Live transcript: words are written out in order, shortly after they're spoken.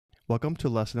Welcome to a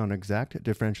lesson on exact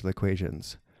differential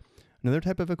equations. Another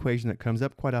type of equation that comes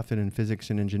up quite often in physics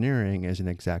and engineering is an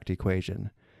exact equation.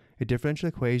 A differential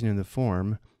equation in the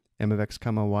form m of x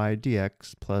comma y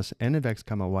dx plus n of x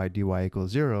comma y dy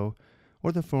equals 0,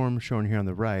 or the form shown here on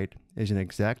the right, is an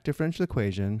exact differential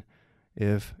equation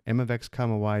if m of x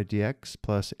comma y dx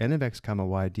plus n of x comma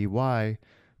y dy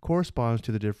corresponds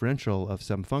to the differential of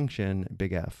some function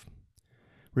big F.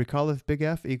 Recall if big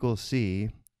F equals c,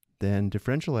 then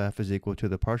differential f is equal to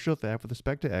the partial of f with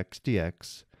respect to x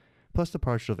dx plus the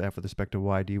partial of f with respect to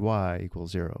y dy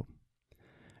equals 0.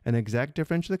 An exact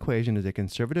differential equation is a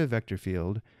conservative vector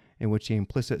field in which the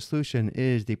implicit solution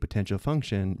is the potential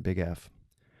function big F.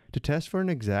 To test for an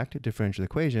exact differential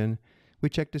equation, we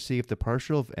check to see if the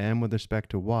partial of m with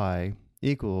respect to y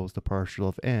equals the partial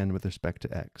of n with respect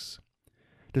to x.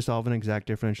 To solve an exact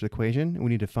differential equation,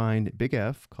 we need to find big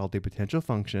F, called the potential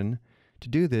function. To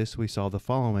do this, we solve the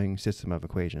following system of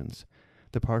equations.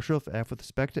 The partial of f with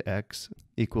respect to x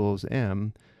equals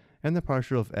m, and the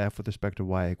partial of f with respect to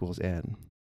y equals n.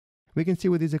 We can see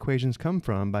where these equations come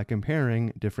from by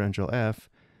comparing differential f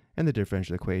and the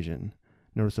differential equation.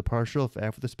 Notice the partial of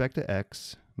f with respect to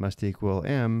x must equal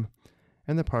m,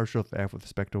 and the partial of f with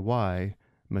respect to y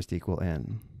must equal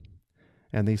n.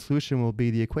 And the solution will be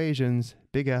the equations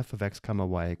big F of x comma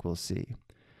y equals c.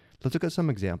 Let's look at some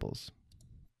examples.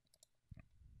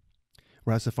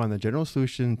 We're asked to find the general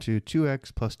solution to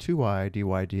 2x plus 2y dy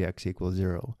dx equals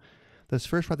 0. Let's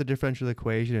first write the differential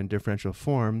equation in differential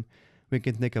form. We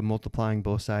can think of multiplying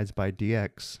both sides by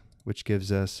dx, which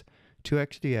gives us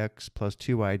 2x dx plus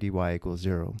 2y dy equals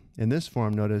 0. In this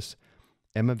form, notice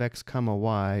m of x comma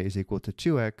y is equal to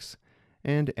 2x,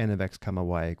 and n of x comma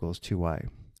y equals 2y.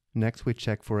 Next, we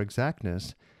check for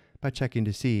exactness by checking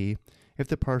to see if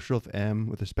the partial of m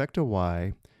with respect to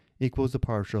y equals the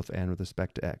partial of n with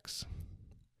respect to x.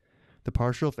 The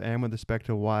partial of m with respect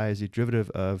to y is the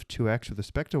derivative of 2x with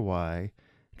respect to y,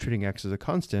 treating x as a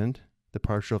constant. The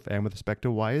partial of m with respect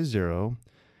to y is 0,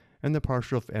 and the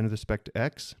partial of n with respect to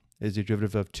x is the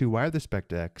derivative of 2y with respect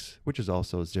to x, which is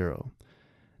also 0.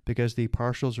 Because the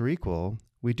partials are equal,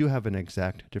 we do have an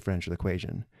exact differential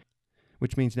equation,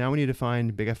 which means now we need to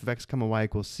find big F of x comma y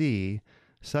equals c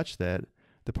such that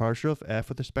the partial of f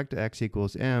with respect to x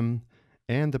equals m,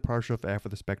 and the partial of f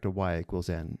with respect to y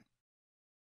equals n.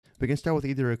 We can start with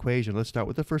either equation. Let's start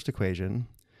with the first equation.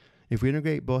 If we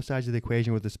integrate both sides of the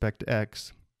equation with respect to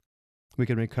x, we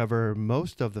can recover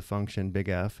most of the function big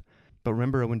F, but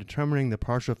remember when determining the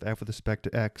partial of f with respect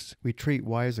to x, we treat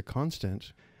y as a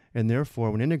constant, and therefore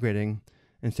when integrating,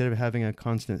 instead of having a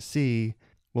constant c,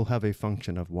 we'll have a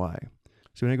function of y.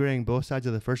 So integrating both sides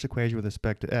of the first equation with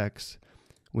respect to x,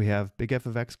 we have big F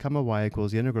of x comma y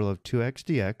equals the integral of 2x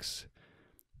dx.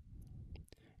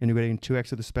 Integrating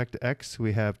 2x with respect to x,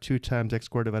 we have 2 times x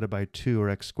squared divided by 2, or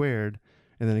x squared,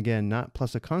 and then again, not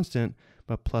plus a constant,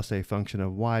 but plus a function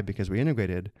of y because we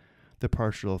integrated the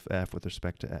partial of f with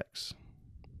respect to x.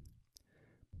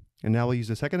 And now we'll use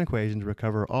the second equation to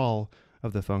recover all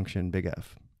of the function big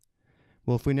F.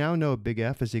 Well, if we now know big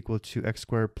F is equal to x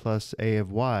squared plus a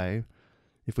of y,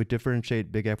 if we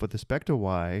differentiate big F with respect to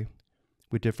y,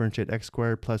 we differentiate x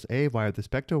squared plus a of y with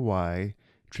respect to y,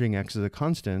 treating x as a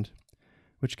constant,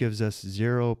 which gives us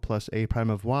 0 plus a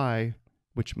prime of y,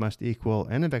 which must equal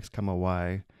n of x comma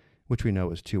y, which we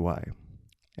know is 2y.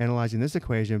 Analyzing this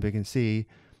equation, we can see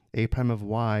a prime of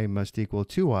y must equal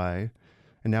 2y,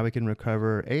 and now we can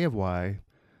recover a of y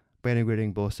by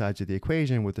integrating both sides of the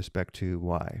equation with respect to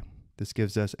y. This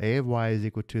gives us a of y is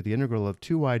equal to the integral of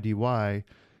 2y dy,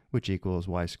 which equals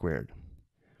y squared.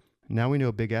 Now we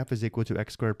know big F is equal to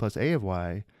x squared plus a of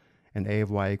y, and a of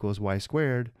y equals y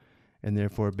squared, and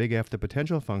therefore big F, the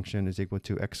potential function, is equal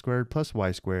to x squared plus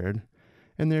y squared,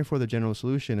 and therefore the general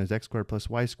solution is x squared plus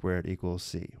y squared equals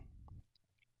c.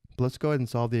 But let's go ahead and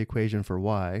solve the equation for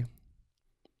y.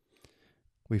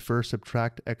 We first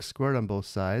subtract x squared on both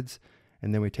sides,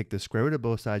 and then we take the square root of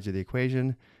both sides of the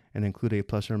equation and include a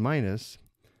plus or minus,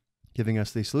 giving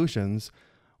us the solutions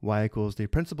y equals the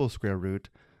principal square root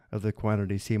of the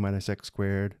quantity c minus x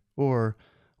squared, or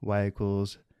y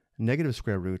equals negative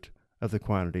square root of the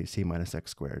quantity c minus x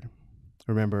squared.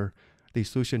 Remember, the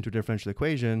solution to a differential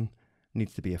equation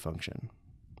needs to be a function.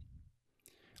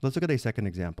 Let's look at a second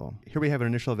example. Here we have an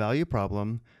initial value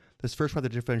problem. Let's first write the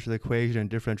differential equation in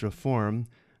differential form.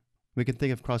 We can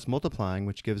think of cross multiplying,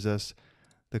 which gives us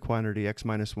the quantity x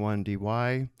minus 1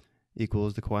 dy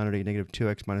equals the quantity negative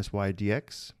 2x minus y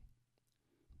dx.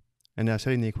 And now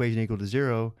setting the equation equal to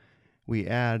 0, we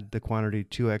add the quantity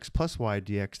 2x plus y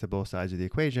dx to both sides of the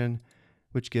equation,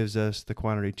 which gives us the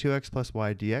quantity 2x plus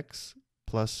y dx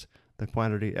plus the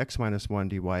quantity x minus 1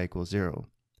 dy equals 0.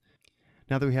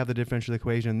 Now that we have the differential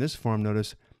equation in this form,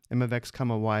 notice m of x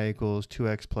comma y equals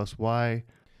 2x plus y,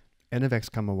 n of x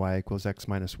comma y equals x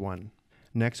minus 1.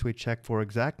 Next, we check for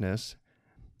exactness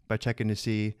by checking to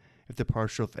see if the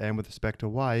partial of n with respect to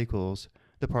y equals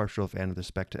the partial of n with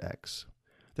respect to x.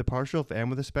 The partial of n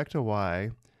with respect to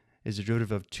y is the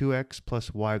derivative of 2x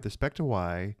plus y with respect to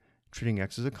y, treating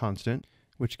x as a constant,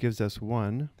 which gives us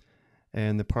 1.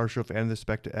 And the partial of n with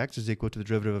respect to x is equal to the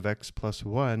derivative of x plus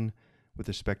 1 with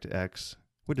respect to x,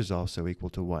 which is also equal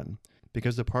to 1.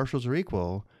 Because the partials are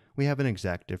equal, we have an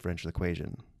exact differential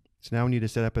equation. So now we need to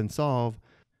set up and solve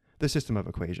the system of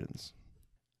equations.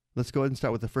 Let's go ahead and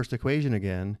start with the first equation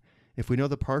again. If we know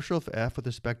the partial of f with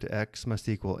respect to x must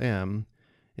equal m,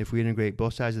 if we integrate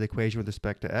both sides of the equation with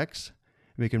respect to x,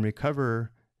 we can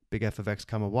recover big F of x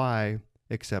comma y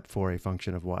except for a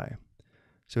function of y.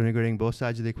 So integrating both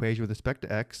sides of the equation with respect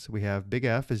to x, we have big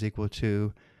F is equal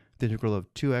to the integral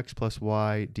of 2x plus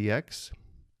y dx.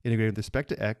 Integrating with respect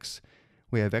to x,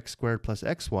 we have x squared plus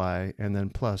xy, and then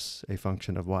plus a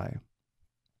function of y.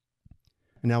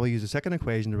 And now we'll use the second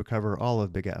equation to recover all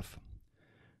of big F.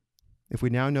 If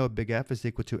we now know big F is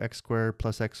equal to x squared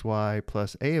plus xy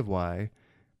plus a of y,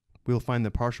 we will find the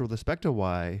partial with respect to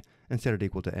y and set it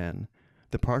equal to n.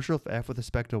 The partial of f with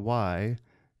respect to y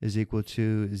is equal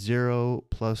to 0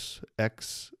 plus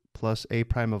x plus a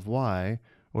prime of y,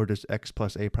 or just x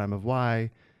plus a prime of y,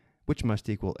 which must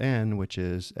equal n, which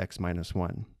is x minus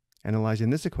 1. Analyzing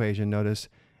this equation, notice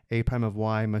a prime of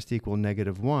y must equal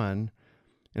negative 1,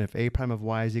 and if a prime of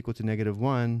y is equal to negative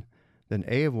 1, then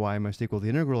a of y must equal the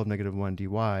integral of negative 1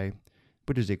 dy,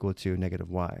 which is equal to negative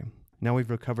y. Now we've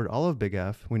recovered all of big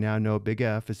F. We now know big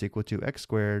F is equal to x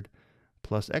squared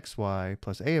plus xy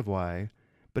plus a of y,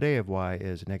 but a of y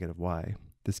is negative y.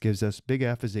 This gives us big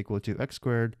F is equal to x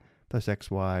squared plus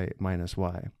xy minus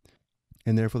y.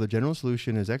 And therefore the general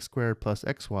solution is x squared plus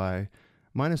xy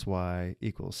minus y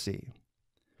equals c.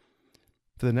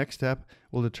 For the next step,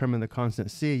 we'll determine the constant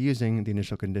c using the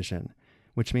initial condition,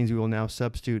 which means we will now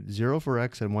substitute 0 for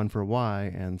x and 1 for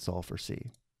y and solve for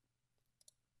c.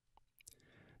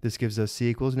 This gives us c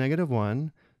equals negative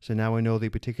 1. So now we know the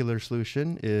particular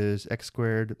solution is x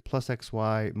squared plus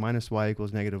xy minus y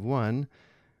equals negative 1.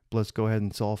 But let's go ahead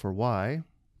and solve for y.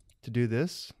 To do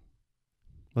this,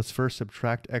 let's first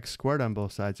subtract x squared on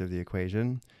both sides of the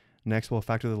equation. Next, we'll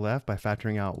factor the left by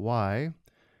factoring out y,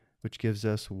 which gives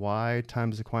us y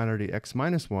times the quantity x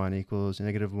minus 1 equals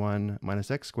negative 1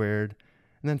 minus x squared.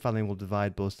 And then finally, we'll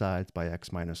divide both sides by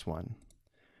x minus 1.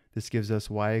 This gives us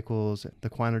y equals the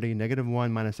quantity negative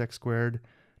 1 minus x squared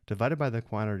divided by the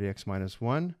quantity x minus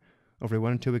 1. Over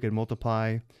 1 and 2, we can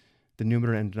multiply the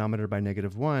numerator and denominator by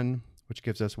negative 1, which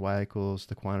gives us y equals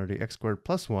the quantity x squared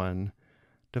plus 1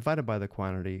 divided by the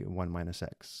quantity 1 minus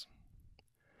x.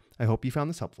 I hope you found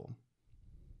this helpful.